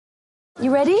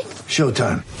You ready?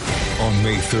 Showtime. On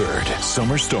May 3rd,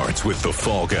 summer starts with The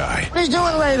Fall Guy. Let's do it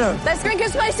later. Let's drink a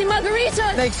spicy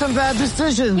margarita. Make some bad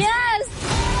decisions. Yes.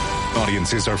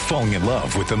 Audiences are falling in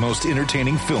love with the most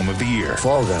entertaining film of the year.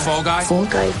 Fall Guy. Fall Guy? Fall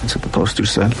Guy. That's what the poster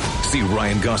said. See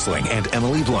Ryan Gosling and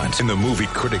Emily Blunt in the movie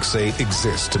critics say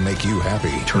exists to make you happy.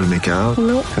 Trying to make it out?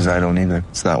 Nope. Because I don't either.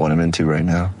 It's not what I'm into right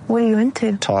now. What are you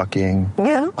into? Talking.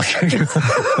 Yeah.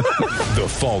 The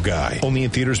Fall Guy. Only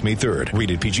in theaters May 3rd.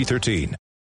 Rated PG-13.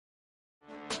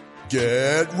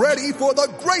 Get ready for the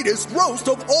greatest roast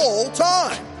of all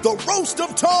time. The Roast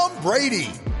of Tom Brady.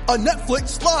 A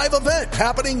Netflix live event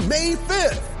happening May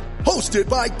 5th. Hosted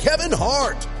by Kevin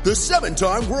Hart. The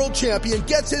 7-time world champion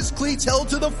gets his cleats held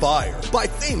to the fire by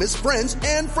famous friends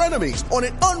and frenemies on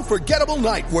an unforgettable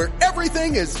night where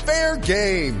everything is fair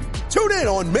game. Tune in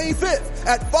on May 5th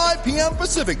at 5 p.m.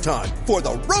 Pacific time for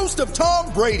the Roast of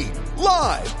Tom Brady.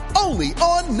 Live only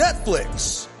on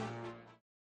Netflix.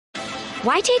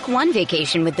 Why take one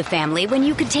vacation with the family when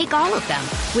you could take all of them?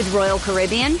 With Royal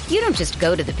Caribbean, you don't just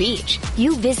go to the beach.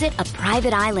 You visit a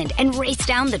private island and race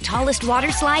down the tallest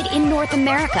water slide in North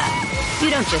America.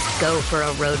 You don't just go for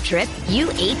a road trip. You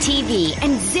ATV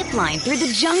and zip line through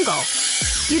the jungle.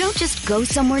 You don't just go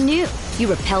somewhere new.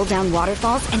 You rappel down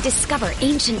waterfalls and discover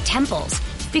ancient temples.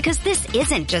 Because this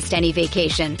isn't just any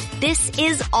vacation. This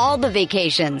is all the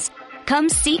vacations. Come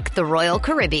seek the Royal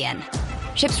Caribbean.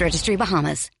 Ships Registry,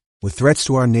 Bahamas. With threats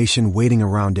to our nation waiting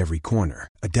around every corner,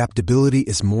 adaptability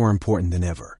is more important than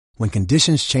ever. When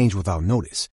conditions change without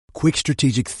notice, quick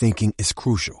strategic thinking is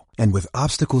crucial. And with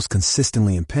obstacles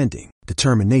consistently impending,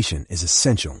 determination is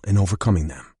essential in overcoming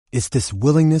them. It's this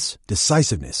willingness,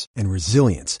 decisiveness, and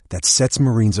resilience that sets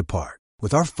Marines apart.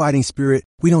 With our fighting spirit,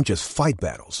 we don't just fight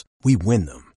battles, we win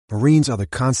them. Marines are the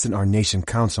constant our nation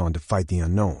counts on to fight the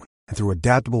unknown. And through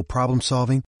adaptable problem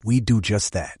solving, we do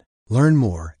just that. Learn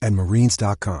more at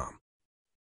marines.com.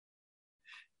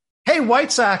 Hey,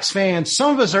 White Sox fans,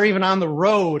 some of us are even on the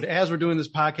road as we're doing this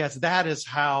podcast. That is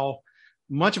how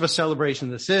much of a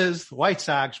celebration this is. The White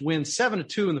Sox win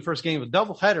 7-2 in the first game of a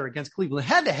doubleheader against Cleveland.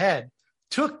 Head-to-head,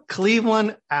 took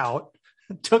Cleveland out.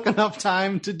 Took enough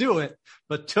time to do it,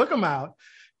 but took them out.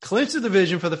 Clinched the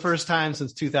division for the first time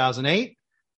since 2008.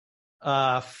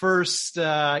 First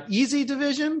easy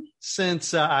division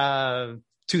since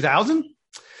 2000.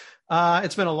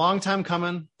 It's been a long time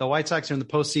coming. The White Sox are in the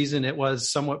postseason. It was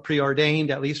somewhat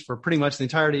preordained, at least for pretty much the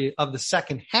entirety of the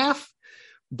second half.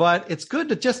 But it's good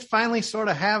to just finally sort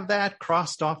of have that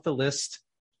crossed off the list.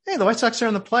 Hey, the White Sox are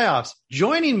in the playoffs.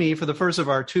 Joining me for the first of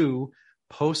our two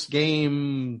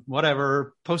post-game,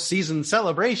 postseason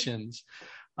celebrations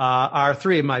are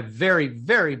three of my very,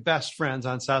 very best friends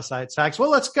on Southside Sox. Well,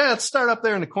 let's start up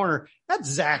there in the corner. That's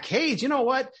Zach Hayes. You know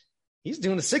what? He's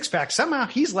doing a six-pack. Somehow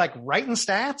he's like writing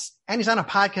stats and he's on a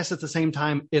podcast at the same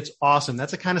time. It's awesome.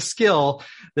 That's a kind of skill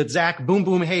that Zach Boom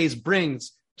Boom Hayes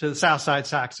brings to the Southside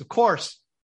Sox. Of course,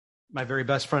 my very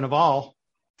best friend of all,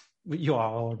 you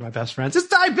all are my best friends. It's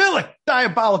Di Billick,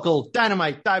 diabolical,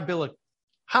 dynamite, Di Billick,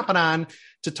 hopping on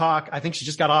to talk. I think she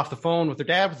just got off the phone with her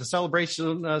dad with a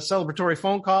celebratory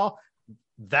phone call.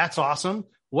 That's awesome.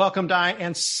 Welcome, Di.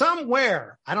 And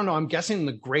somewhere, I don't know, I'm guessing in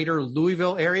the greater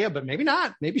Louisville area, but maybe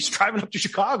not. Maybe he's driving up to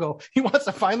Chicago. He wants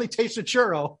to finally taste a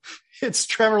churro. It's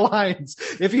Trevor Lyons.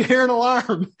 If you hear an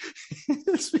alarm,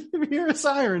 if you hear a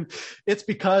siren, it's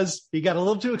because he got a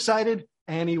little too excited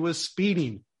and he was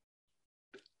speeding.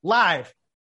 Live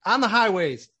on the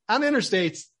highways, on the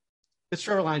interstates. It's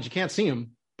Trevor Lyons. You can't see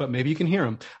him, but maybe you can hear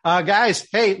him. Guys,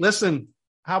 hey, listen.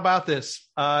 How about this?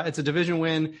 It's a division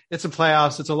win. It's a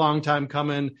playoffs. It's a long time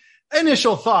coming.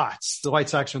 Initial thoughts. The White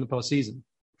Sox are in the postseason.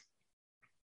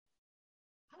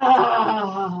 That's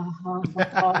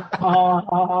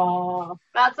all.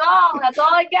 That's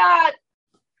all I got.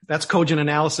 That's cogent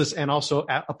analysis and also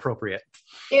appropriate.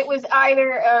 It was either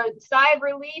a sigh of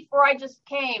relief or I just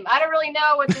came. I don't really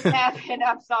know what just happened.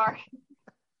 I'm sorry.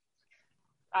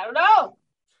 I don't know.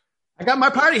 I got my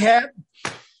party hat.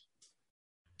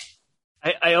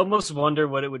 I almost wonder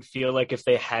what it would feel like if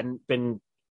they hadn't been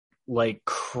like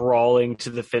crawling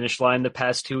to the finish line the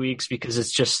past 2 weeks, because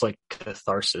it's just like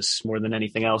catharsis more than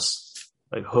anything else.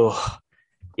 Like, oh,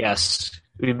 yes,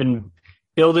 we've been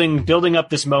building up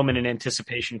this moment in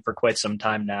anticipation for quite some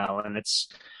time now. And it's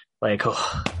like,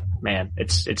 oh man,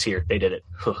 it's here. They did it.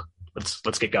 Oh,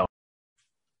 let's get going.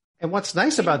 And what's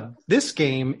nice about this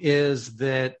game is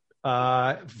that,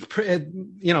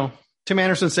 Tim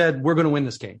Anderson said, we're going to win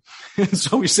this game.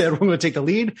 So we said, we're going to take the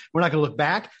lead. We're not going to look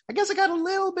back. I guess it got a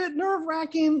little bit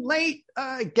nerve-wracking late.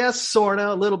 I guess sort of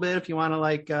a little bit if you want to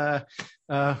like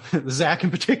Zach in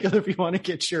particular, if you want to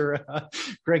get your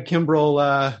Greg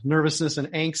Kimbrell nervousness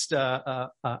and angst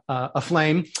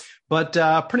aflame.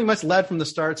 But pretty much led from the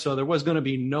start, so there was going to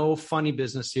be no funny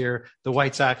business here. The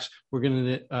White Sox were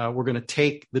going to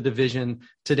take the division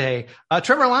today.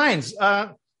 Trevor Lyons,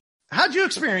 how'd you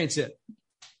experience it?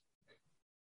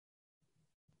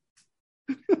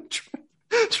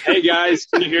 Hey guys,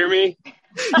 can you hear me?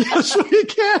 Yes, we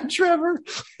can, Trevor.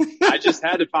 I just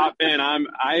had to pop in.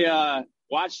 I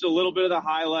watched a little bit of the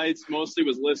highlights, mostly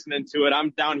was listening to it.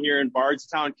 I'm down here in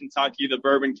Bardstown, Kentucky, the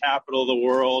bourbon capital of the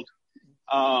world.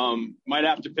 Might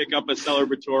have to pick up a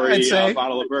celebratory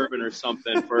bottle of bourbon or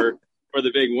something for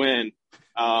the big win.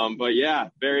 But yeah,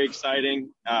 very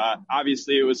exciting.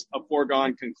 Obviously it was a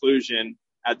foregone conclusion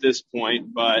at this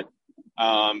point, but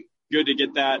good to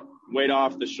get that weight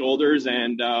off the shoulders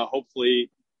and hopefully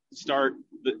it's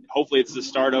the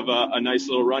start of a nice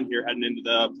little run here heading into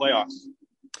the playoffs.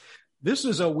 This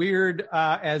is a weird,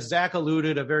 as Zach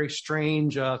alluded, a very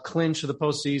strange clinch of the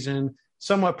postseason,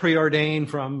 somewhat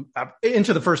preordained from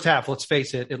into the first half. Let's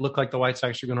face it. It looked like the White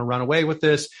Sox are going to run away with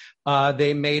this.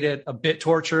 They made it a bit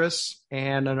torturous.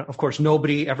 And of course,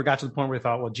 nobody ever got to the point where they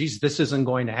thought, well, geez, this isn't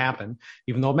going to happen,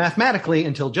 even though mathematically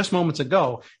until just moments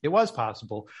ago, it was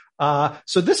possible.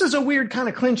 So this is a weird kind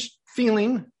of clinch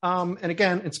feeling. And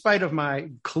again, in spite of my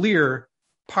clear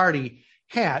party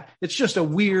hat, it's just a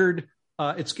weird,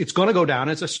 it's going to go down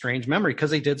as a strange memory because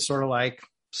they did sort of like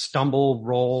stumble,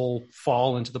 roll,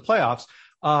 fall into the playoffs.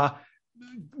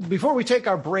 Before we take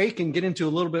our break and get into a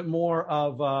little bit more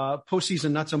of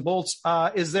postseason nuts and bolts,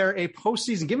 is there a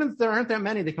postseason, given that there aren't that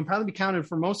many, they can probably be counted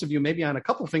for most of you, maybe on a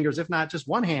couple fingers, if not just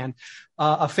one hand,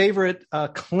 a favorite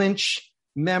clinch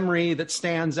memory that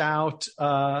stands out,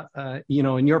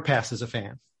 in your past as a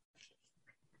fan?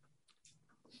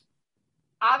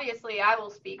 Obviously, I will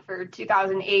speak for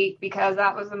 2008 because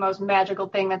that was the most magical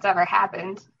thing that's ever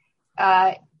happened.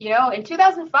 In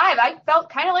 2005, I felt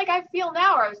kind of like I feel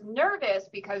now, where I was nervous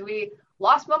because we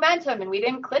lost momentum and we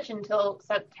didn't clinch until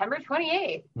September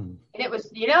 28th. And it was,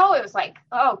 it was like,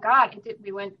 oh God,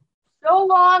 we went so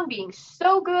long being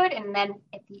so good. And then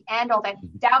at the end, all that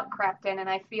doubt crept in, and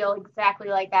I feel exactly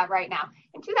like that right now.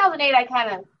 In 2008, I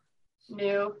kind of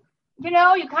knew.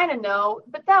 You kind of know,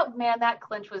 but that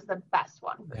clinch was the best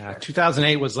one. Yeah, sure.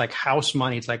 2008 was like house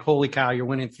money. It's like, holy cow, you're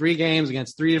winning 3 games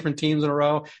against 3 different teams in a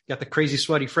row. You got the crazy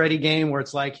sweaty Freddie game where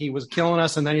it's like he was killing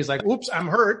us, and then he's like, oops, I'm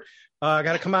hurt. I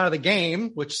got to come out of the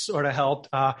game, which sort of helped.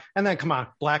 And then come on,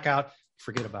 blackout.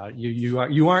 Forget about it. You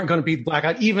aren't going to beat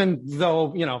blackout, even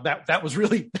though that was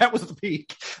the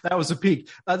peak. That was the peak.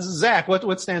 Zach,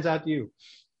 what stands out to you?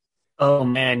 Oh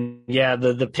man, yeah,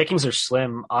 the pickings are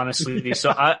slim, honestly. So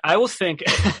I will think,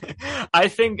 I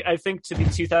think to the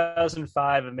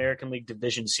 2005 American League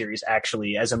Division Series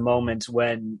actually as a moment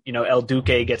when El Duque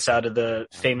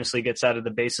famously gets out of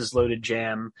the bases loaded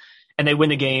jam, and they win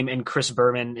the game, and Chris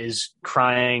Berman is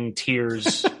crying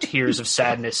tears of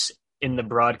sadness in the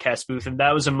broadcast booth, and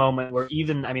that was a moment where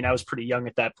I was pretty young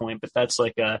at that point, but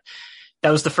that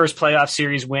was the first playoff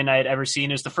series win I had ever seen.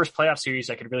 It was the first playoff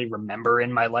series I could really remember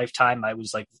in my lifetime. I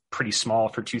was like pretty small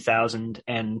for 2000.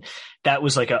 And that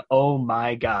was like oh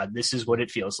my God, this is what it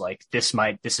feels like. This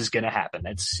is going to happen.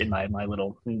 It's in my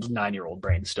little 9-year-old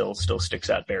brain still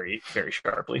sticks out very, very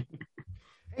sharply.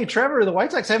 Hey, Trevor, the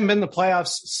White Sox haven't been in the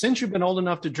playoffs since you've been old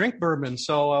enough to drink bourbon.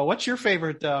 So what's your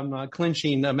favorite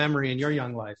clinching memory in your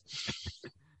young life?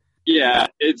 Yeah,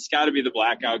 it's got to be the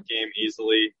blackout game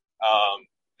easily.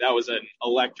 That was an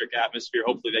electric atmosphere.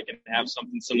 Hopefully they can have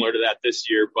something similar to that this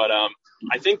year. But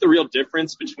I think the real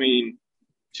difference between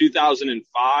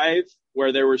 2005,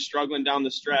 where they were struggling down the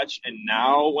stretch, and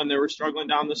now when they were struggling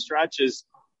down the stretch is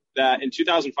that in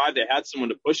 2005 they had someone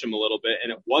to push them a little bit,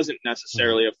 and it wasn't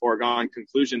necessarily a foregone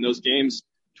conclusion. Those games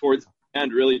towards the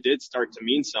end really did start to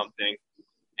mean something.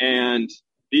 And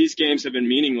these games have been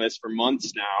meaningless for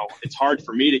months now. It's hard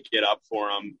for me to get up for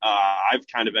them. I've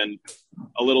kind of been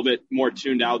a little bit more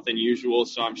tuned out than usual,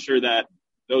 so I'm sure that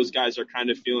those guys are kind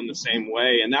of feeling the same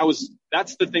way. And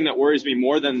that's the thing that worries me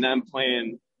more than them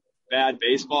playing bad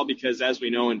baseball, because as we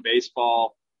know in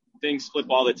baseball, things flip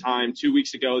all the time. 2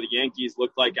 weeks ago, the Yankees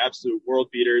looked like absolute world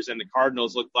beaters, and the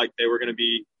Cardinals looked like they were going to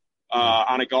be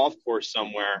on a golf course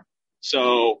somewhere.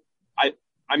 So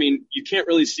I mean, you can't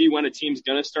really see when a team's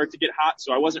going to start to get hot,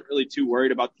 so I wasn't really too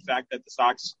worried about the fact that the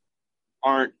Sox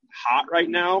aren't hot right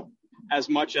now, as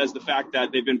much as the fact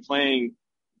that they've been playing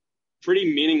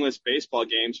pretty meaningless baseball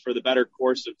games for the better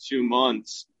course of 2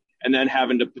 months, and then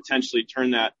having to potentially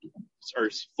turn that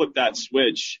flip that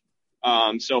switch.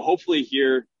 So hopefully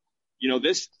here,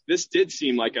 this did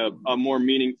seem like a more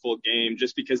meaningful game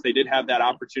just because they did have that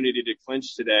opportunity to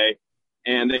clinch today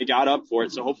and they got up for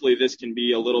it. So hopefully this can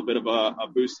be a little bit of a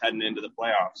boost heading into the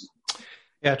playoffs.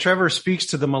 Yeah, Trevor speaks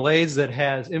to the malaise that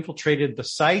has infiltrated the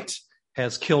site,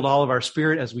 has killed all of our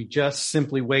spirit as we just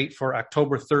simply wait for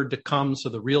October 3rd to come so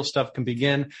the real stuff can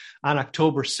begin on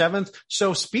October 7th.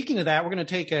 So speaking of that, we're going to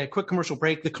take a quick commercial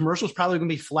break. The commercial is probably going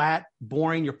to be flat,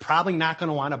 boring. You're probably not going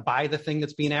to want to buy the thing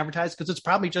that's being advertised because it's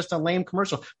probably just a lame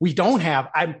commercial. We don't have,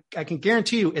 I can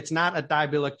guarantee you it's not a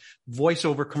Diabolik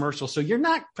voiceover commercial. So you're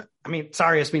not,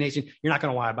 sorry, SB Nation, you're not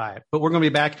going to want to buy it. But we're going to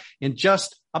be back in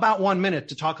just about 1 minute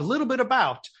to talk a little bit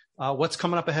about what's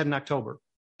coming up ahead in October.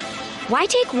 Why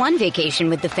take one vacation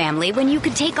with the family when you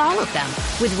could take all of them?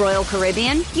 With Royal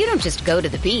Caribbean, you don't just go to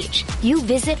the beach. You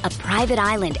visit a private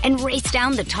island and race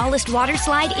down the tallest water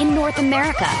slide in North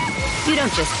America. You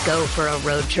don't just go for a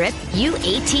road trip. You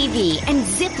ATV and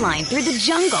zip line through the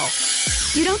jungle.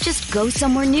 You don't just go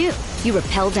somewhere new. You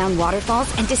rappel down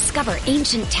waterfalls and discover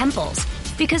ancient temples.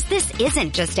 Because this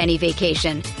isn't just any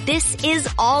vacation. This is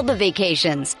all the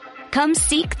vacations. Come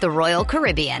seek the Royal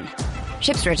Caribbean.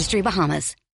 Ships Registry,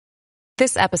 Bahamas.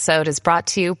 This episode is brought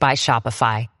to you by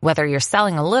Shopify. Whether you're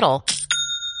selling a little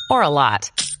or a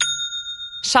lot,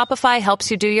 Shopify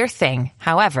helps you do your thing,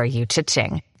 however you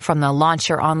cha-ching. From the launch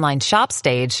your online shop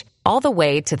stage, all the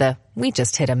way to the we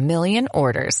just hit 1 million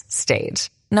orders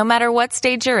stage. No matter what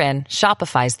stage you're in,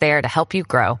 Shopify's there to help you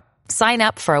grow. Sign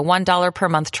up for a $1 per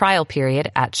month trial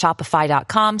period at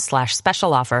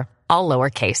shopify.com/special offer, all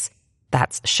lowercase.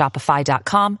 That's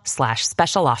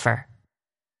shopify.com/special offer.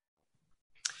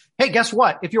 Hey, guess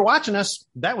what? If you're watching us,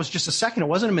 that was just a second. It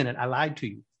wasn't a minute. I lied to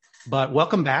you. But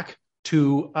welcome back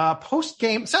to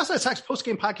Southside Sox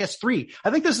post-game podcast 3. I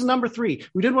think this is number 3.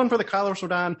 We did one for the Carlos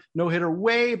Rodon no-hitter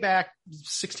way back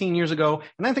 16 years ago.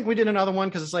 And I think we did another one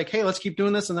because it's like, hey, let's keep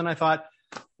doing this. And then I thought,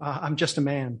 I'm just a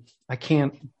man.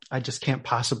 I just can't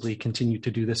possibly continue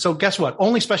to do this. So guess what?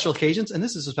 Only special occasions. And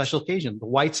this is a special occasion. The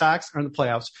White Sox are in the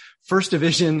playoffs, first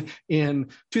division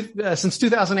since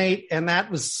 2008. And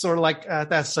that was sort of like,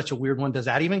 that's such a weird one. Does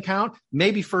that even count?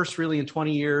 Maybe first really in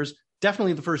 20 years.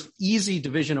 Definitely the first easy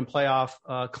division and playoff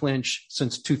clinch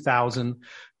since 2000.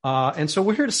 And so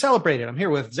we're here to celebrate it. I'm here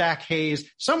with Zach Hayes,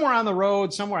 somewhere on the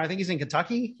road, somewhere. I think he's in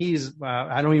Kentucky. He's,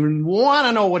 I don't even want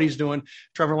to know what he's doing.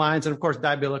 Trevor Lyons, and of course,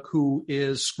 Diabolik, who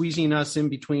is squeezing us in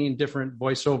between different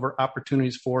voiceover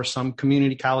opportunities for some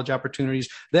community college opportunities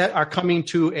that are coming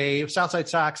to a Southside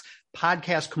Sox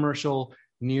podcast commercial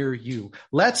near you.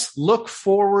 Let's look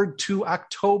forward to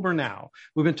October now.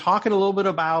 We've been talking a little bit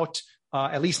about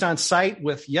at least on site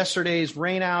with yesterday's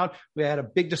rain out. We had a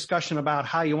big discussion about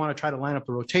how you want to try to line up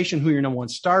the rotation, who your number one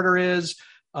starter is.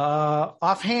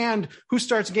 Offhand, who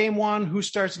starts game 1, who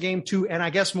starts game 2, and I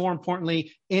guess more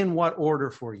importantly, in what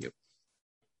order for you?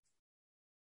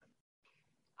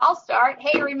 I'll start.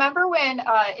 Hey, remember when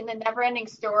in the Neverending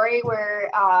Story where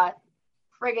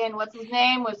what's his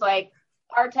name was like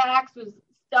Artax was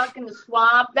stuck in the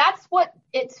swamp? That's what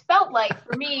it's felt like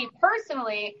for me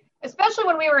personally. Especially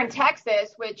when we were in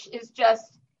Texas, which is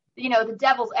just, the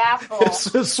devil's asshole. It's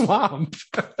a swamp.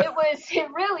 It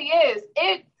really is.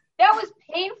 That was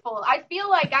painful. I feel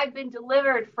like I've been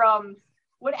delivered from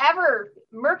whatever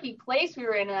murky place we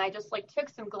were in, and I just took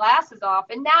some glasses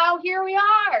off, and now here we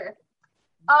are.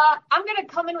 I'm going to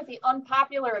come in with the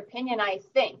unpopular opinion, I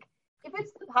think. If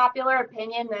it's the popular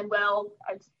opinion, then,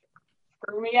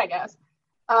 screw me, I guess.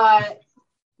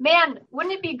 Man,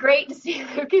 wouldn't it be great to see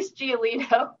Lucas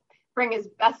Giolito bring his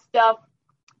best stuff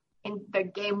in the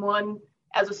game 1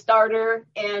 as a starter?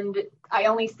 And I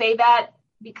only say that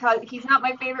because he's not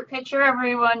my favorite pitcher.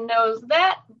 Everyone knows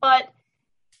that. But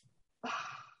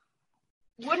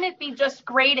wouldn't it be just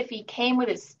great if he came with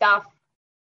his stuff?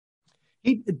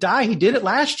 He did it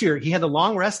last year. He had the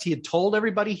long rest. He had told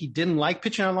everybody he didn't like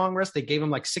pitching on a long rest. They gave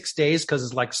him 6 days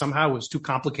because it's somehow it was too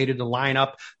complicated to line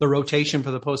up the rotation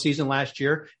for the postseason last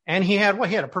year. And he had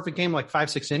a perfect game,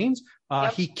 5-6 innings.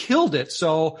 Yep. He killed it.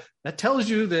 So that tells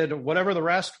you that whatever the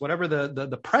rest, whatever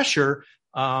the pressure,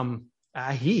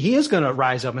 he is going to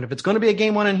rise up. And if it's going to be a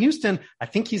game 1 in Houston, I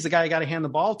think he's the guy you got to hand the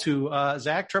ball to.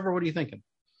 Zach, Trevor, what are you thinking?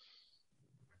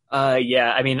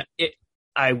 Yeah,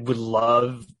 I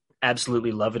would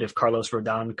absolutely love it if Carlos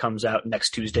Rodon comes out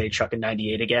next Tuesday chucking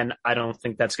 98 again. I don't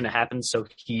think that's going to happen. So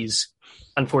he's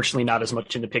unfortunately not as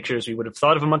much in the picture as we would have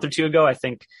thought of a month or two ago. I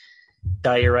think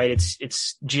You're right.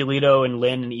 It's Giolito and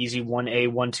Lynn, an easy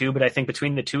 1A, 1-2. But I think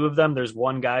between the two of them, there's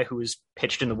one guy who's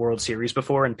pitched in the World Series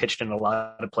before and pitched in a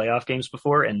lot of playoff games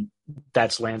before, and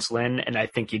that's Lance Lynn. And I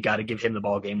think you got to give him the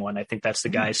ball game one. I think that's the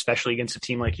guy, especially against a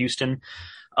team like Houston.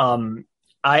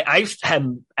 I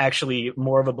am actually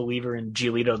more of a believer in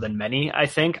Giolito than many. I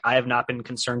think I have not been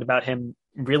concerned about him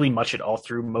really much at all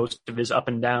through most of his up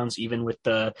and downs, even with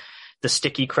the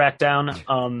sticky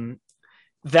crackdown.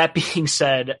 That being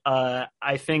said,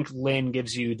 I think Lynn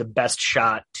gives you the best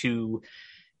shot to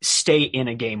stay in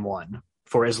a game one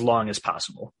for as long as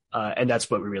possible. And that's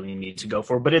what we really need to go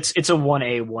for. But it's a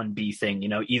 1A, 1B thing.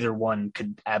 Either one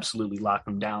could absolutely lock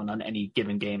them down on any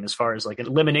given game. As far as like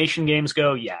elimination games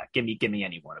go, yeah, give me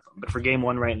any one of them. But for game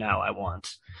one right now, I want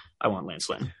Lance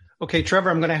Lynn. Okay, Trevor,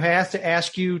 I'm going to have to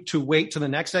ask you to wait to the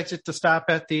next exit to stop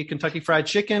at the Kentucky Fried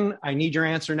Chicken. I need your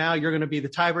answer now. You're going to be the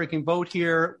tie-breaking vote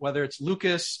here, whether it's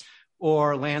Lucas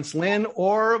or Lance Lynn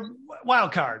or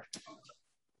wild card.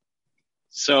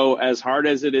 So as hard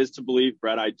as it is to believe,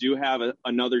 Brett, I do have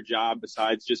another job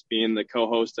besides just being the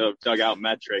co-host of Dugout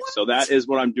Metrics. So that is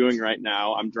what I'm doing right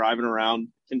now. I'm driving around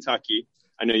Kentucky.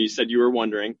 I know you said you were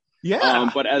wondering.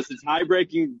 Yeah. But as the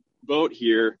tie-breaking vote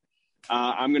here,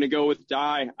 I'm going to go with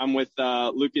I'm with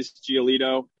Lucas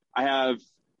Giolito. I have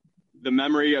the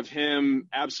memory of him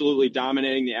absolutely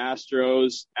dominating the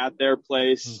Astros at their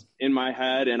place in my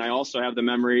head. And I also have the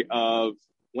memory of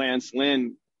Lance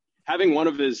Lynn having one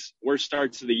of his worst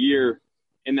starts of the year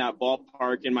in that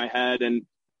ballpark in my head. And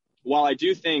while I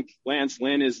do think Lance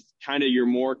Lynn is kind of your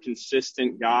more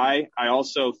consistent guy, I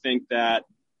also think that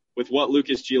with what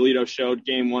Lucas Giolito showed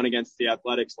game one against the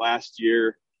Athletics last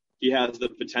year, he has the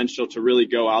potential to really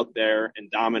go out there and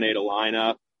dominate a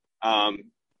lineup.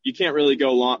 You can't really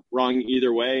go wrong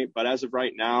either way, but as of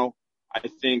right now, I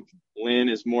think Lynn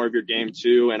is more of your game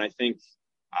too. And I think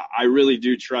I really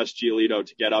do trust Giolito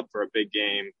to get up for a big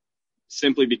game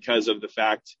simply because of the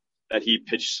fact that he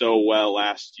pitched so well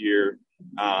last year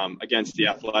against the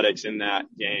Athletics in that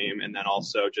game, and then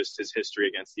also just his history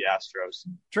against the Astros.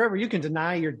 Trevor, you can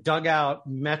deny your Dugout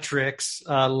Metrics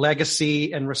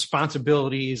legacy and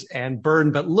responsibilities and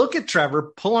burden, but look at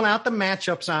Trevor pulling out the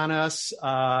matchups on us.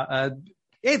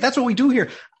 Hey, that's what we do here.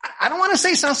 I don't want to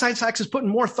say Southside Sox is putting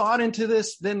more thought into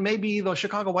this than maybe the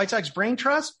Chicago White Sox brain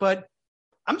trust, but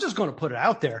I'm just going to put it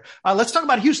out there. Let's talk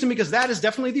about Houston because that is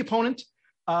definitely the opponent.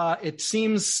 It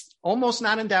seems almost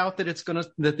not in doubt that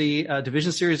the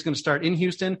division series is going to start in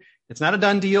Houston. It's not a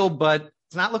done deal, but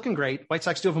it's not looking great. White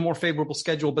Sox do have a more favorable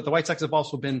schedule, but the White Sox have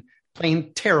also been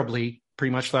playing terribly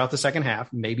pretty much throughout the second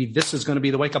half. Maybe this is going to be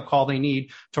the wake-up call they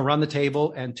need to run the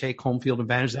table and take home field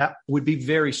advantage. That would be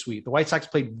very sweet. The White Sox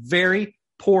played very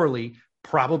poorly,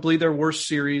 probably their worst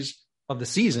series of the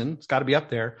season. It's got to be up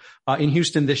there in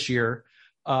Houston this year.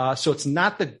 So it's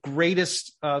not the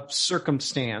greatest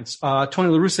circumstance. Tony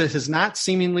La Russa has not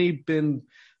seemingly been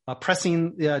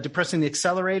depressing the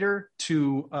accelerator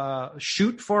to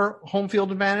shoot for home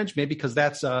field advantage, maybe because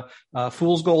that's a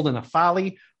fool's gold and a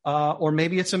folly, or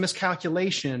maybe it's a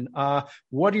miscalculation.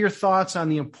 What are your thoughts on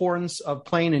the importance of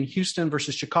playing in Houston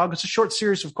versus Chicago? It's a short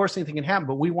series. Of course, anything can happen,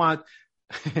 but we want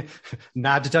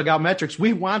not to Dugout Metrics.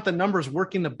 We want the numbers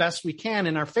working the best we can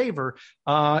in our favor.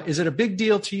 Is it a big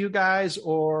deal to you guys,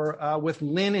 or with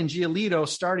Lynn and Giolito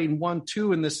starting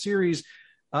 1-2 in this series,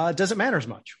 does it matter as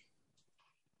much?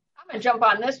 I'm going to jump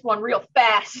on this one real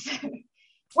fast.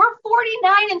 We're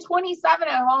 49-27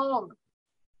 at home.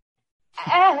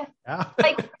 And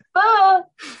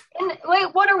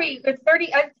wait, what are we?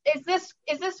 30? Is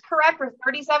this correct? We're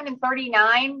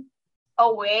 37-39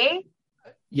 away.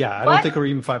 Yeah, I don't think we're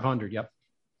even 500. Yep.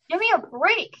 Give me a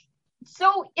break.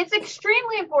 So it's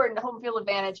extremely important to home field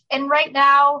advantage. And right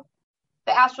now,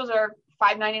 the Astros are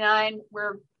 599.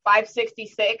 We're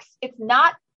 566. It's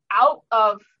not out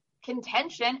of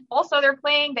contention. Also, they're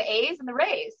playing the A's and the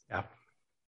Rays. Yeah.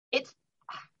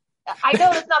 I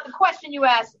know that's not the question you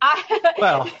asked.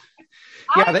 Well,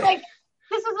 yeah, this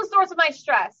is the source of my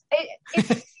stress.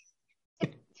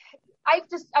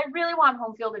 I really want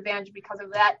home field advantage because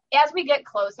of that. As we get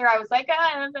closer, I was like,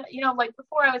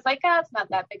 before I was like, it's not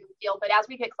that big of a deal. But as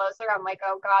we get closer, I'm like,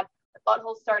 oh God, the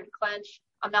butthole's starting to clench.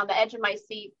 I'm on the edge of my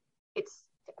seat.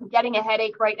 I'm getting a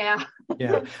headache right now.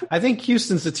 Yeah. I think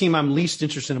Houston's the team I'm least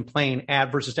interested in playing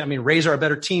at versus, Rays are a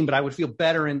better team, but I would feel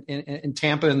better in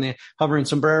Tampa and the hovering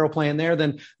sombrero playing there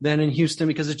than in Houston,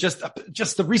 because it's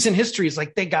just the recent history is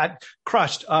like they got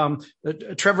crushed.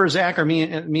 Trevor, Zach, or me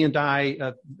and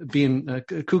Di being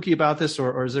kooky about this,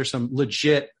 or is there some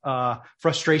legit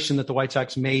frustration that the White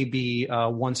Sox may be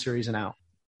one series and out?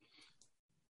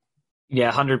 Yeah,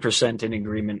 100% in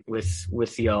agreement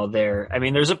with y'all there. I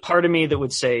mean, there's a part of me that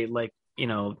would say, like, you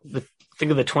know,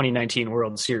 think of the 2019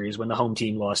 World Series when the home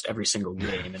team lost every single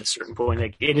game at a certain point.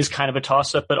 Like, it is kind of a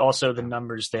toss-up, but also the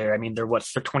numbers there. I mean, they're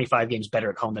for 25 games better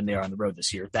at home than they are on the road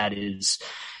this year. That is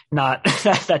not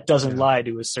that doesn't lie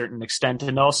to a certain extent.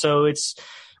 And also,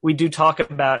 we do talk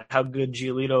about how good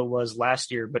Giolito was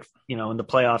last year, but, you know, in the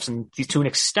playoffs, and to an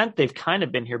extent, they've kind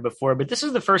of been here before, but this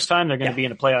is the first time they're going to be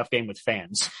in a playoff game with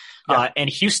fans. And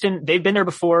Houston, they've been there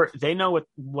before. They know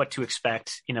what to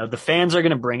expect. You know, the fans are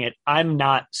going to bring it. I'm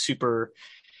not super.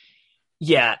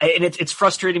 Yeah. And it's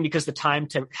frustrating because the time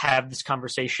to have this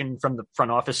conversation from the front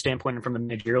office standpoint and from the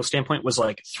managerial standpoint was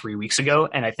like 3 weeks ago.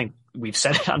 And I think we've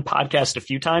said it on podcast a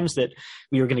few times that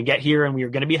we were going to get here and we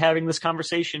were going to be having this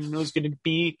conversation. And it was going to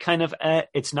be kind of,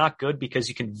 it's not good because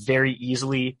you can very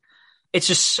easily, it's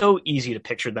just so easy to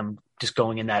picture them just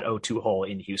going in that 0-2 hole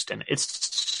in Houston.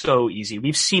 It's so easy.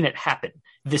 We've seen it happen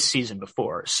this season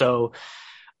before. So,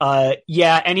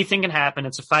 anything can happen.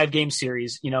 It's a 5-game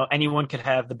series. You know, anyone could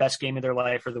have the best game of their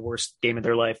life or the worst game of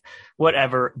their life,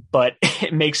 whatever, but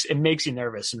it makes you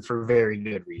nervous, and for very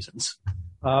good reasons.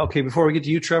 Okay. Before we get to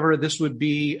you, Trevor, this would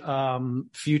be,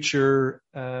 future,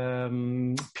 PA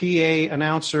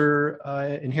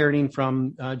announcer, inheriting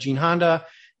from, Gene Honda,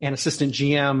 and assistant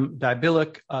GM Di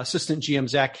Billick, assistant GM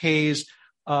Zach Hayes.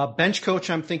 Bench coach,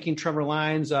 I'm thinking Trevor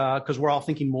Lyons, because we're all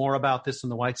thinking more about this than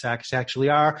the White Sox actually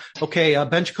are. Okay,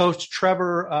 bench coach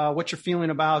Trevor, what's your feeling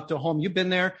about home? You've been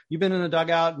there. You've been in the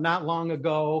dugout not long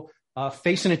ago,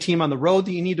 facing a team on the road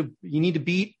that you need to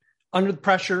beat under the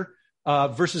pressure,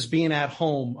 versus being at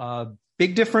home.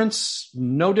 Big difference?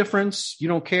 No difference? You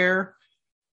don't care?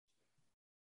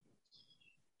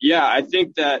 Yeah, I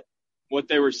think that what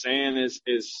they were saying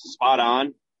is spot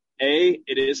on.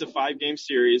 It is a 5-game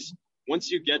series.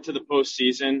 Once you get to the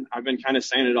postseason, I've been kind of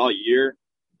saying it all year,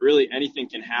 really anything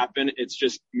can happen. It's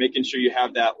just making sure you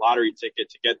have that lottery ticket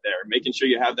to get there. Making sure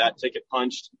you have that ticket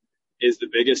punched is the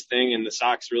biggest thing, and the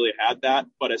Sox really had that.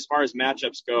 But as far as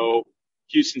matchups go,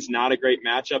 Houston's not a great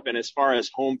matchup. And as far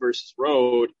as home versus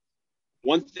road,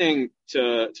 one thing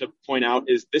to point out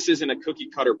is this isn't a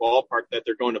cookie-cutter ballpark that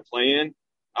they're going to play in.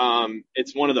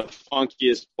 It's one of the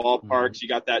funkiest ballparks. You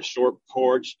got that short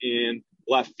porch in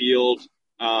left field.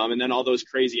 And then all those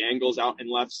crazy angles out in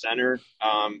left center.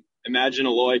 Imagine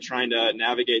Eloy trying to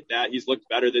navigate that. He's looked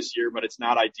better this year, but it's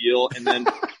not ideal. And then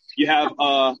you have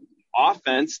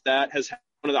offense that has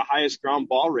one of the highest ground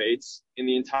ball rates in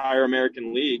the entire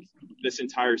American League this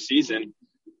entire season,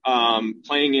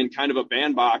 playing in kind of a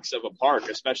bandbox of a park,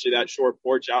 especially that short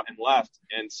porch out in left.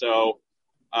 And so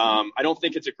I don't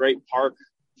think it's a great park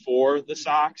for the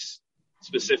Sox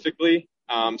specifically.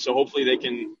 So hopefully they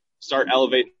can start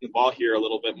elevating the ball here a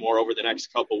little bit more over the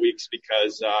next couple of weeks,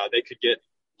 because they could get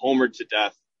homered to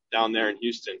death down there in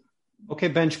Houston. Okay,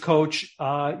 bench coach,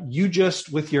 you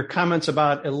just, with your comments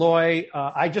about Eloy,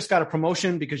 I just got a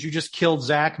promotion because you just killed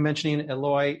Zach mentioning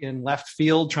Eloy in left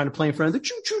field, trying to play in front of the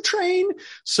choo-choo train.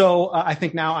 So I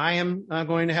think now I am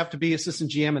going to have to be assistant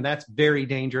GM, and that's very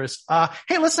dangerous.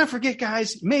 Hey, let's not forget,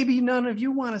 guys, maybe none of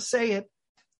you want to say it,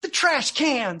 the trash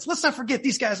cans. Let's not forget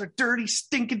these guys are dirty,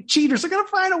 stinking cheaters. They're going to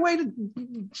find a way to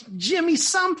jimmy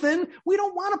something. We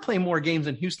don't want to play more games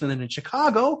in Houston than in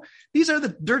Chicago. These are the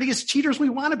dirtiest cheaters we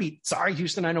want to be. Sorry,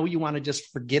 Houston. I know you want to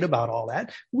just forget about all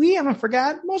that. We haven't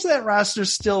forgot. Most of that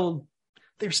roster's still,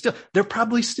 they're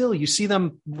probably still, you see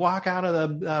them walk out of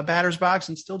the batter's box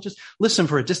and still just listen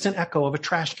for a distant echo of a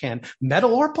trash can,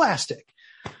 metal or plastic.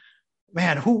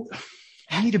 Man, we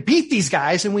need to beat these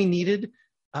guys, and we needed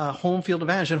home field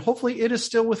advantage, and hopefully it is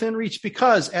still within reach,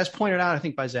 because as pointed out, I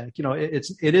think by Zach,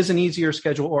 it is an easier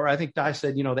schedule, or I think Di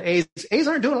said, the A's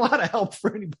aren't doing a lot of help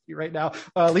for anybody right now,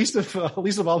 at least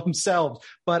of all themselves.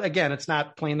 But again, it's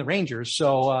not playing the Rangers.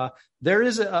 So, there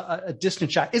is a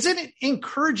distant shot. Is it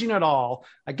encouraging at all?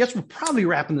 I guess we're probably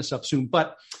wrapping this up soon,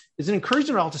 but is it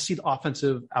encouraging at all to see the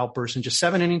offensive outburst in just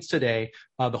 7 innings today?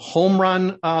 The home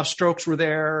run strokes were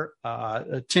there.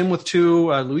 Tim with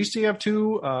 2, Luis, do you have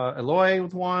 2? Eloy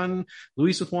with 1,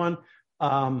 Luis with 1.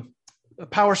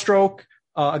 Power stroke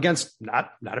against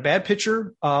not a bad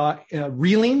pitcher.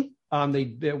 Reeling.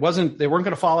 They weren't going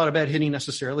to fall out of bed hitting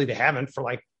necessarily. They haven't for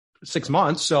like 6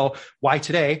 months. So why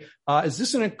today? Is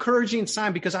this an encouraging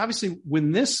sign? Because obviously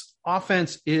when this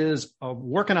offense is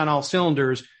working on all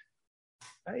cylinders,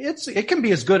 it can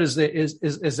be as good as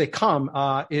they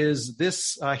come. Is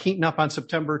this heating up on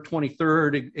September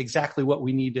 23rd exactly what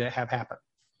we need to have happen?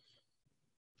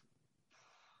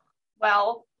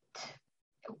 Well,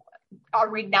 are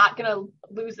we not going to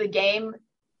lose the game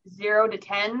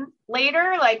 0-10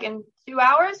 later, like in 2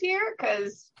 hours here?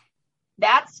 Because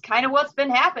that's kind of what's been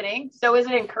happening. So is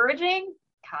it encouraging?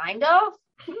 Kind of.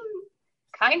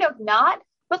 Kind of not.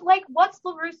 But, like, what's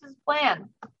La Russa's plan?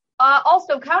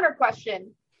 Also, counter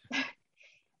question.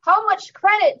 How much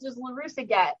credit does La Russa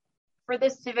get for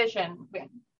this division win?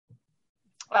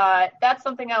 That's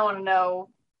something I want to know.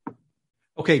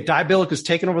 Okay, Diabilic is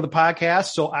taking over the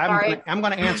podcast, so I'm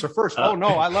going to answer first. Oh, no,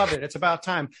 I love it. It's about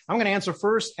time. I'm going to answer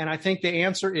first, and I think the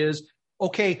answer is,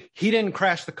 okay, he didn't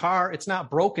crash the car. It's not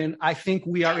broken. I think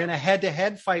we are in a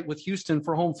head-to-head fight with Houston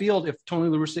for home field if Tony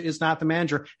La Russa is not the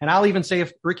manager. And I'll even say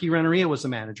if Ricky Renteria was the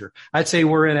manager, I'd say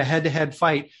we're in a head-to-head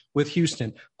fight with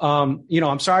Houston.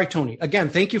 I'm sorry, Tony. Again,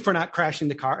 thank you for not crashing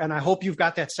the car. And I hope you've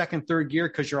got that second, third gear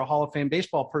because you're a Hall of Fame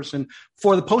baseball person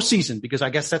for the postseason, because I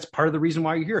guess that's part of the reason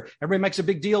why you're here. Everybody makes a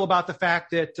big deal about the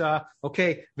fact that,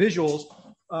 visuals.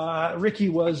 Ricky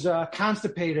was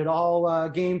constipated all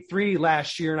game 3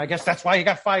 last year, and I guess that's why he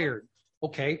got fired.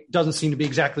 Okay, doesn't seem to be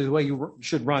exactly the way you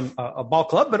should run a ball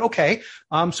club, but okay.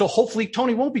 So hopefully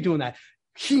Tony won't be doing that.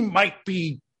 He might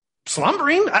be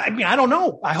slumbering. I mean, I don't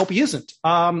know. I hope he isn't.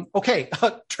 Okay,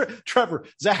 Trevor,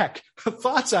 Zach,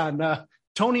 thoughts on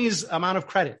Tony's amount of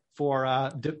credit for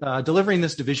delivering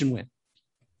this division win?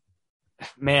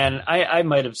 Man, I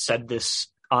might have said this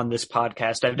on this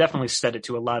podcast. I've definitely said it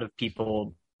to a lot of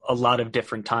people a lot of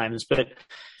different times, but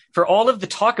for all of the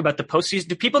talk about the postseason,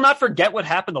 do people not forget what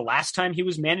happened the last time he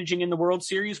was managing in the World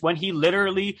Series when he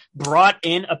literally brought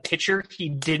in a pitcher he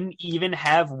didn't even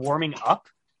have warming up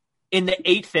in the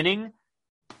 8th inning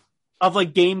of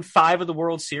like game 5 of the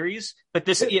World Series?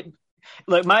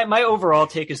 But my overall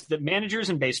take is that managers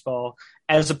in baseball,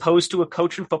 as opposed to a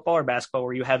coach in football or basketball,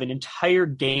 where you have an entire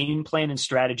game plan and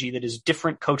strategy that is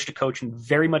different coach to coach and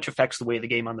very much affects the way the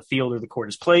game on the field or the court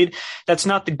is played, that's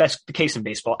not the case in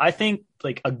baseball. I think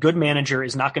like a good manager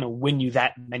is not going to win you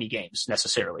that many games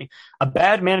necessarily. A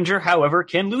bad manager, however,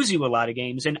 can lose you a lot of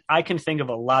games. And I can think of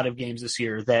a lot of games this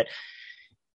year that,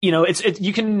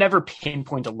 you can never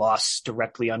pinpoint a loss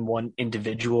directly on one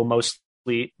individual mostly,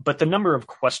 but the number of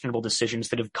questionable decisions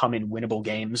that have come in winnable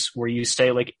games where you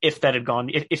say, like, if that had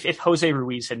gone, if Jose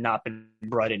Ruiz had not been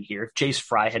brought in here, if Jace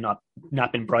Fry had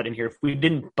not been brought in here, if we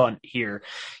didn't bunt here,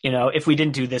 if we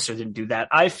didn't do this or didn't do that,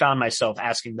 I found myself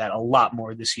asking that a lot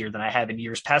more this year than I have in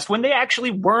years past when they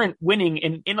actually weren't winning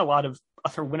in a lot of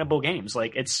other winnable games.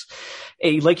 Like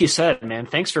like you said, man,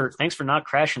 thanks for not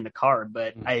crashing the car,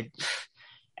 but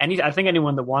I think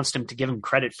anyone that wants him to give him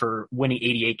credit for winning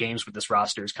 88 games with this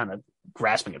roster is kind of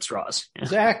grasping at straws. Yeah.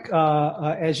 Zach,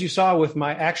 as you saw with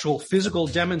my actual physical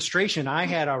demonstration, I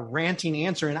had a ranting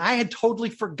answer, and I had totally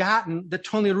forgotten that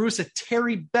Tony La Russa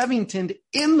Terry Bevington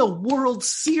in the World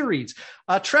Series.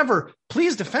 Trevor,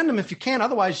 please defend him if you can.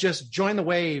 Otherwise, just join the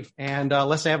wave and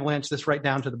let's avalanche this right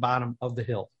down to the bottom of the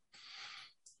hill.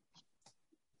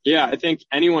 Yeah, I think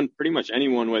pretty much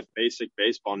anyone with basic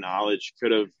baseball knowledge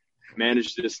could have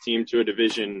managed this team to a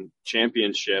division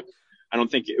championship. I don't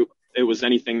think it was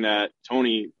anything that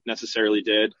Tony necessarily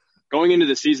did. Going into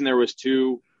the season, there was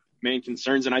 2 main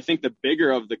concerns, and I think the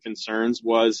bigger of the concerns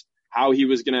was how he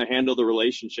was going to handle the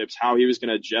relationships, how he was going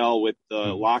to gel with the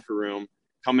locker room,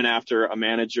 coming after a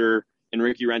manager in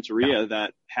Ricky Renteria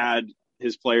that had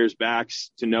his players'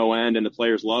 backs to no end, and the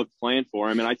players loved playing for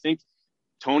him. And I think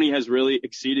Tony has really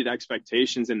exceeded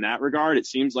expectations in that regard. It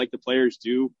seems like the players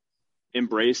do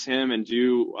embrace him and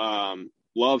do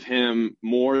love him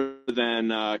more than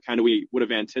kind of we would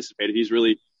have anticipated. He's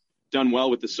really done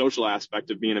well with the social aspect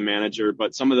of being a manager,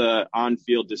 but some of the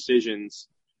on-field decisions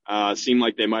seem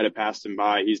like they might have passed him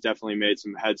by. He's definitely made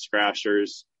some head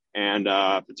scratchers and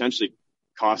potentially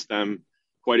cost them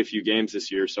quite a few games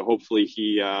this year. So hopefully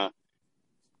he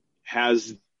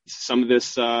has some of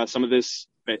this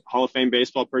Hall of Fame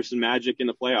baseball person magic in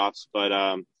the playoffs,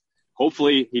 but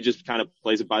hopefully he just kind of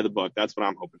plays it by the book. That's what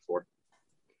I'm hoping for.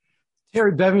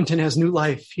 Terry Bevington has new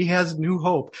life. He has new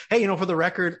hope. Hey, for the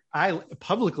record, I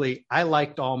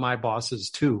liked all my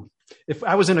bosses too. If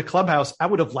I was in a clubhouse, I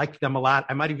would have liked them a lot.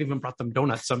 I might have even brought them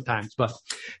donuts sometimes, but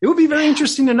it would be very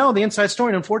interesting to know the inside story.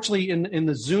 And unfortunately, in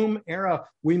the Zoom era,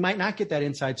 we might not get that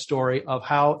inside story of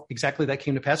how exactly that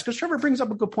came to pass. Because Trevor brings up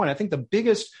a good point. I think the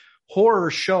biggest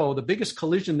horror show, the biggest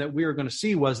collision that we were going to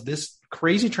see was this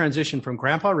crazy transition from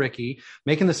Grandpa Ricky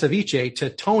making the ceviche to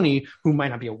Tony, who might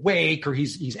not be awake or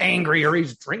he's angry or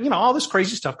he's drinking, all this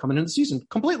crazy stuff coming into the season.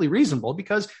 Completely reasonable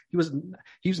because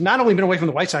he's not only been away from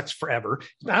the White Sox forever,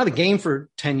 he's been out of the game for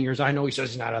 10 years. I know he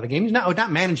says he's not out of the game. He's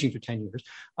not managing for 10 years.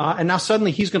 And now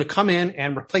suddenly he's going to come in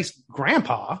and replace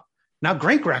Grandpa. Now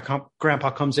great grandpa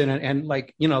comes in and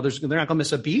they're not going to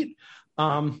miss a beat.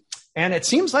 And it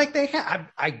seems like they have.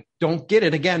 I don't get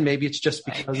it. Again, maybe it's just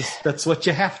because that's what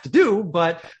you have to do.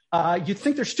 But you'd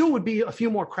think there still would be a few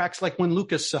more cracks, like when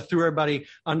Lucas threw everybody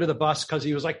under the bus because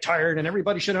he was like tired, and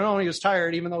everybody should have known he was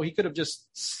tired, even though he could have just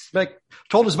like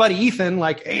told his buddy Ethan,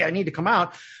 like, "Hey, I need to come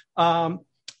out."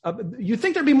 You'd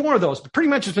think there'd be more of those, but pretty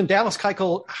much it's been Dallas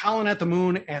Keuchel howling at the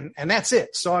moon, and that's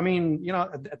it. So, I mean,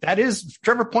 that is,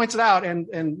 Trevor points it out,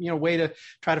 and way to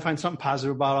try to find something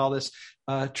positive about all this,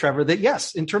 Trevor, that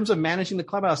yes, in terms of managing the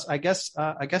clubhouse, I guess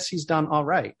he's done all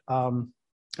right.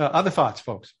 Other thoughts,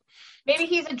 folks? Maybe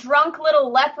he's a drunk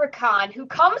little leprechaun who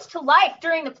comes to life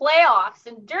during the playoffs,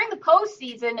 and during the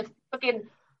postseason, if fucking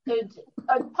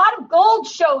a pot of gold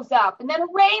shows up, and then a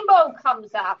rainbow comes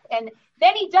up, and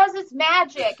then he does his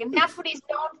magic, and that's what he's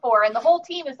known for. And the whole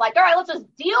team is like, all right, let's just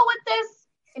deal with this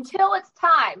until it's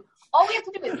time. All we have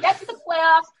to do is get to the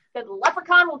playoffs, then the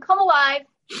leprechaun will come alive,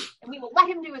 and we will let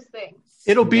him do his thing.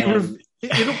 It'll be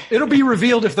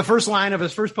revealed if the first line of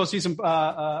his first postseason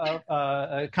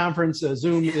conference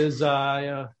Zoom is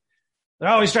they're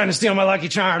always trying to steal my Lucky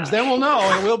Charms. Then we'll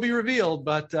know. It will be revealed.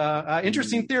 But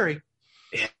interesting theory.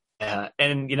 Yeah,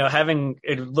 and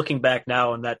looking back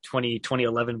now on that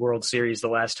 2011 World Series, the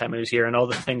last time I was here, and all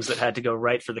the things that had to go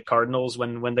right for the Cardinals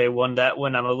when they won that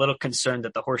one, I'm a little concerned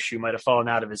that the horseshoe might have fallen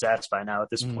out of his ass by now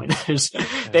at this point.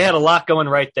 They had a lot going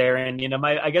right there, and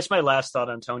I guess my last thought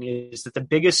on Tony is that the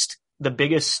biggest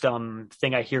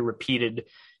thing I hear repeated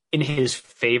in his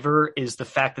favor is the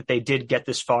fact that they did get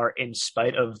this far in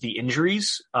spite of the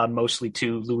injuries, mostly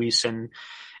to Luis and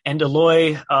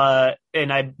Eloy,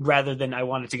 and I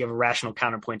wanted to give a rational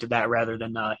counterpoint to that rather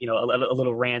than a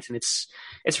little rant. And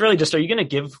it's really just, are you going to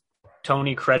give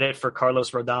Tony credit for Carlos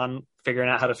Rodon figuring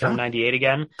out how to film 98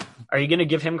 again? Are you going to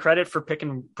give him credit for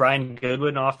picking Brian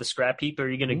Goodwin off the scrap heap? Or are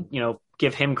you going to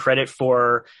give him credit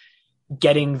for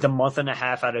getting the month and a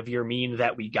half out of Yermin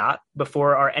that we got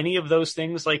before? Are any of those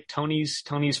things like Tony's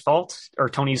fault or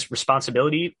Tony's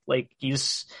responsibility? Like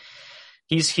he's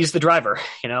the driver,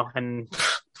 and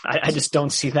I just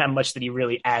don't see that much that he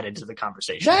really added to the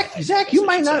conversation. Zach, you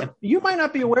might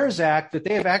not be aware, Zach, that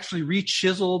they have actually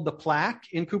re-chiseled the plaque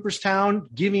in Cooperstown,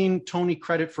 giving Tony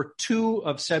credit for 2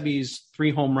 of Seby's 3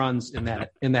 home runs in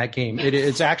that game.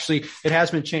 It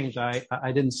has been changed.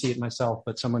 I didn't see it myself,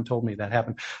 but someone told me that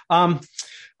happened.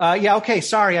 Okay.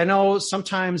 Sorry. I know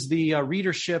sometimes the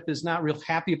readership is not real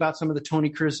happy about some of the Tony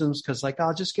criticisms because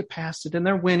I'll just get past it and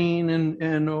they're winning and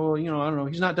I don't know,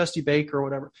 he's not Dusty Baker or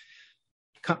whatever.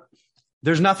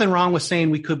 There's nothing wrong with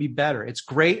saying we could be better. It's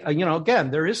great.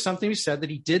 Again, there is something to be said that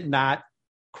he did not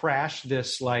crash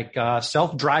this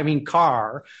self-driving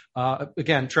car.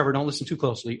 Again, Trevor, don't listen too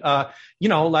closely. That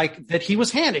he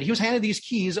was handed these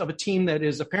keys of a team that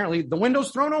is apparently the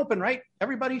window's thrown open, right?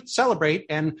 Everybody celebrate.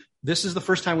 And this is the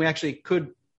first time we actually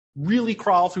could really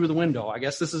crawl through the window. I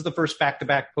guess this is the first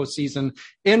back-to-back postseason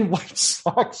in White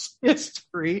Sox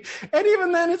history. And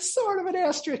even then it's sort of an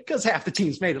asterisk because half the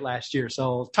teams made it last year.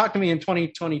 So talk to me in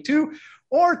 2022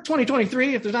 or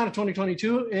 2023 if there's not a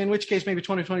 2022, in which case maybe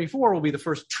 2024 will be the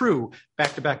first true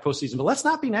back-to-back postseason. But let's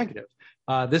not be negative.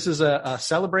 This is a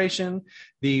celebration.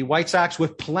 The White Sox,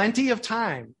 with plenty of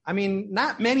time, I mean,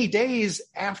 not many days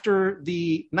after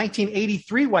the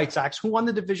 1983 White Sox, who won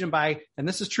the division by, and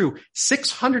this is true,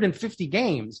 650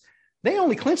 games, they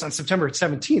only clinched on September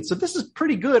 17th. So this is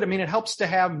pretty good. I mean, it helps to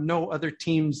have no other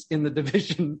teams in the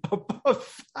division above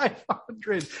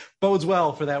 500. Bodes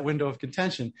well for that window of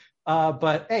contention.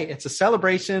 But hey, it's a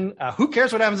celebration. Who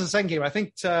cares what happens in the second game? I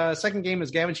think second game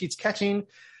is Gavin Sheets catching.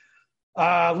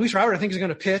 Luis Robert, I think, is going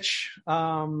to pitch.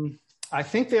 I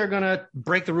think they're going to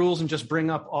break the rules and just bring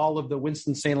up all of the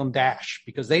Winston-Salem dash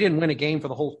because they didn't win a game for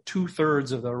the whole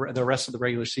 2/3 of the rest of the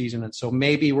regular season. And so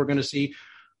maybe we're going to see,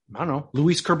 I don't know,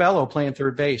 Luis Curbelo playing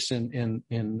third base in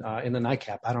the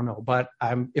nightcap. I don't know. But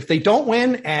if they don't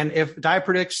win and if Dye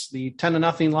predicts the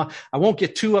 10-0 loss, I won't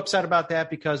get too upset about that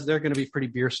because they're going to be pretty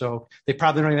beer soaked. They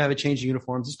probably don't even have a change of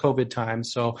uniforms. It's COVID time.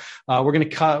 So we're going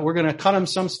to cut them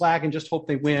some slack and just hope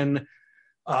they win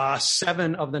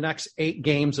 7 of the next 8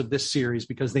 games of this series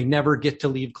because they never get to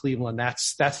leave Cleveland.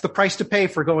 That's the price to pay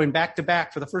for going back to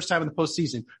back for the first time in the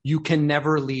postseason. You can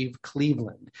never leave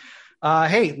Cleveland.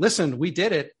 Hey, listen, we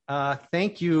did it.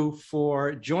 Thank you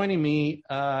for joining me,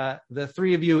 the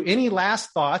 3 of you. Any last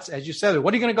thoughts? As you said,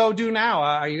 what are you going to go do now?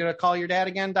 Are you going to call your dad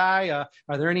again, Dye?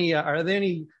 Are there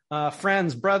any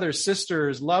friends, brothers,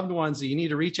 sisters, loved ones that you need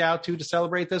to reach out to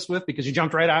celebrate this with because you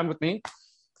jumped right on with me?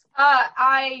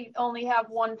 I only have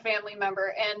one family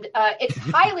member, and it's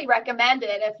highly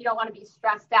recommended if you don't want to be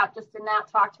stressed out just to not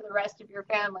talk to the rest of your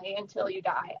family until you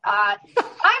die. I'm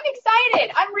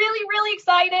excited. I'm really, really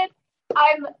excited.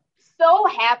 I'm so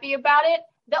happy about it.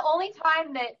 the only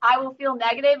time that I will feel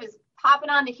negative is popping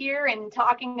onto here and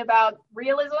talking about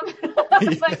realism.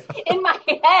 But in my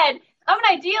head, I'm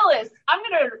an idealist. I'm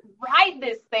going to ride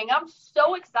this thing. I'm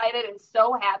so excited and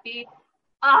so happy.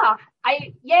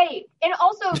 Yay. And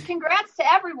also congrats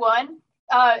to everyone.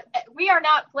 We are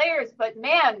not players, but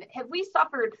man, have we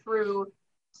suffered through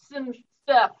some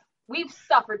stuff. We've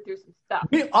suffered through some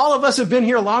stuff. All of us have been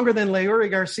here longer than Leury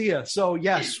Garcia. So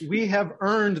yes, we have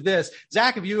earned this.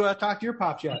 Zach, have you talked to your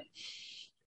pops yet?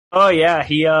 Oh yeah.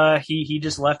 He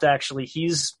just left actually.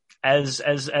 He's as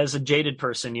a jaded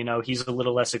person, he's a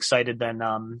little less excited than,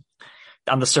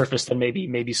 on the surface than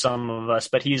maybe some of us,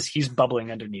 but he's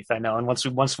bubbling underneath. I know. And once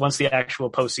the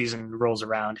actual postseason rolls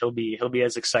around, he'll be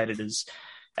as excited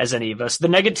as any of us. The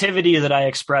negativity that I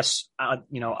express,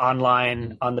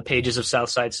 online on the pages of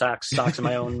Southside Sox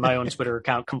and my own Twitter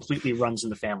account completely runs in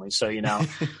the family. So,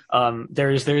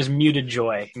 there's muted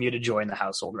joy in the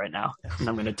household right now. And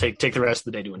I'm going to take the rest of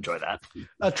the day to enjoy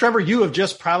that. Trevor, you have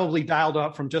just probably dialed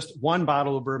up from just one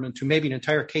bottle of bourbon to maybe an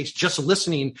entire case, just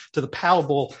listening to the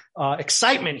palpable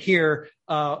excitement here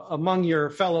among your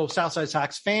fellow Southside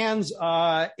Sox fans.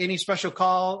 Any special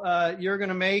call you're going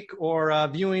to make or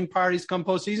viewing parties come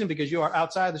postseason because you are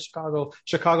outside the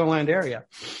Chicagoland area?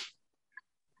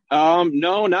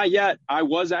 No, not yet. I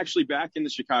was actually back in the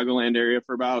Chicagoland area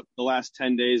for about the last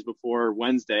 10 days before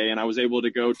Wednesday, and I was able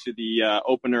to go to the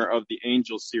opener of the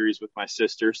Angels series with my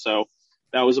sister. So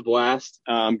that was a blast.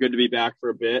 Good to be back for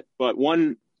a bit. But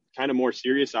one kind of more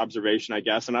serious observation, I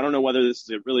guess, and I don't know whether this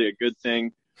is really a good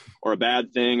thing or a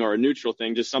bad thing or a neutral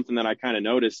thing, just something that I kind of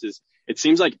noticed is it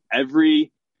seems like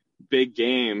every big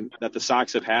game that the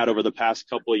Sox have had over the past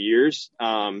couple of years,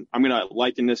 I'm going to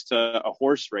liken this to a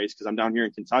horse race because I'm down here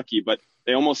in Kentucky, but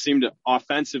they almost seem to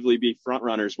offensively be front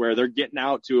runners where they're getting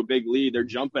out to a big lead. They're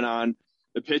jumping on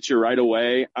the pitcher right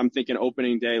away. I'm thinking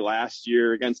opening day last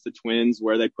year against the Twins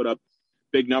where they put up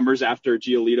big numbers after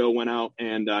Giolito went out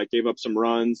and gave up some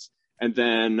runs. And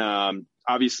then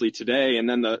obviously today, and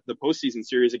then the postseason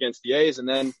series against the A's, and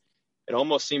then it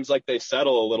almost seems like they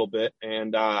settle a little bit,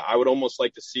 and I would almost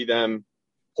like to see them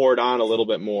pour it on a little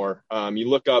bit more. You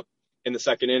look up in the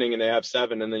second inning and they have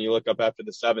 7, and then you look up after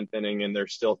the 7th inning and they're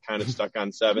still kind of stuck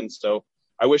on 7. So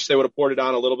I wish they would have poured it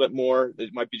on a little bit more.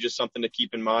 It might be just something to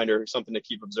keep in mind or something to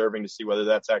keep observing to see whether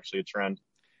that's actually a trend.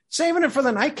 Saving it for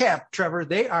the nightcap, Trevor.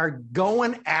 They are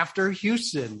going after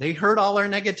Houston. They heard all our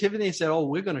negativity. They said, "Oh,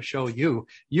 we're going to show you.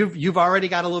 You've already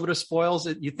got a little bit of spoils.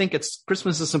 You think it's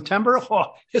Christmas in September?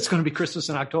 Oh, it's going to be Christmas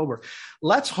in October."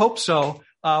 Let's hope so.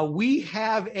 We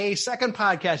have a second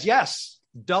podcast. Yes,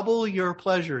 double your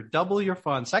pleasure, double your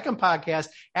fun. Second podcast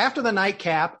after the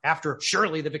nightcap, after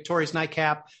surely the victorious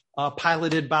nightcap,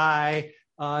 piloted by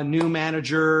new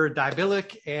manager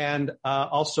Dybilic and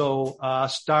also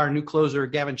star new closer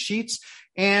Gavin Sheets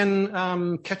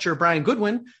and catcher Brian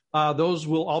Goodwin. Those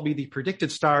will all be the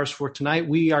predicted stars for tonight.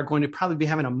 We are going to probably be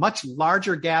having a much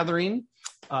larger gathering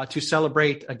to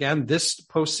celebrate, again, this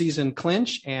postseason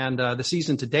clinch and the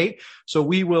season to date. So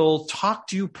we will talk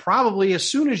to you probably as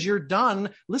soon as you're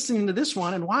done listening to this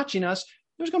one and watching us.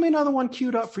 There's going to be another one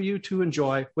queued up for you to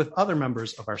enjoy with other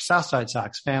members of our Southside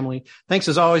Sox family. Thanks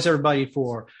as always, everybody,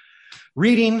 for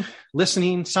reading,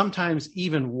 listening, sometimes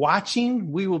even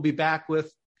watching. We will be back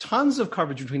with tons of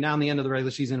coverage between now and the end of the regular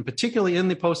season, particularly in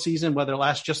the postseason, whether it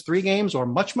lasts just 3 games or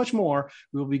much, much more.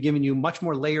 We will be giving you much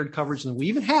more layered coverage than we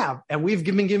even have. And we've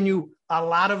been giving you a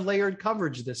lot of layered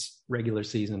coverage this regular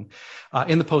season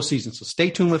in the postseason. So stay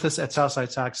tuned with us at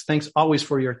Southside Sox. Thanks always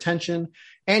for your attention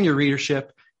and your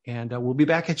readership. And we'll be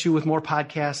back at you with more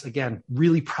podcasts again,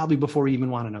 really probably before we even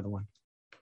want another one.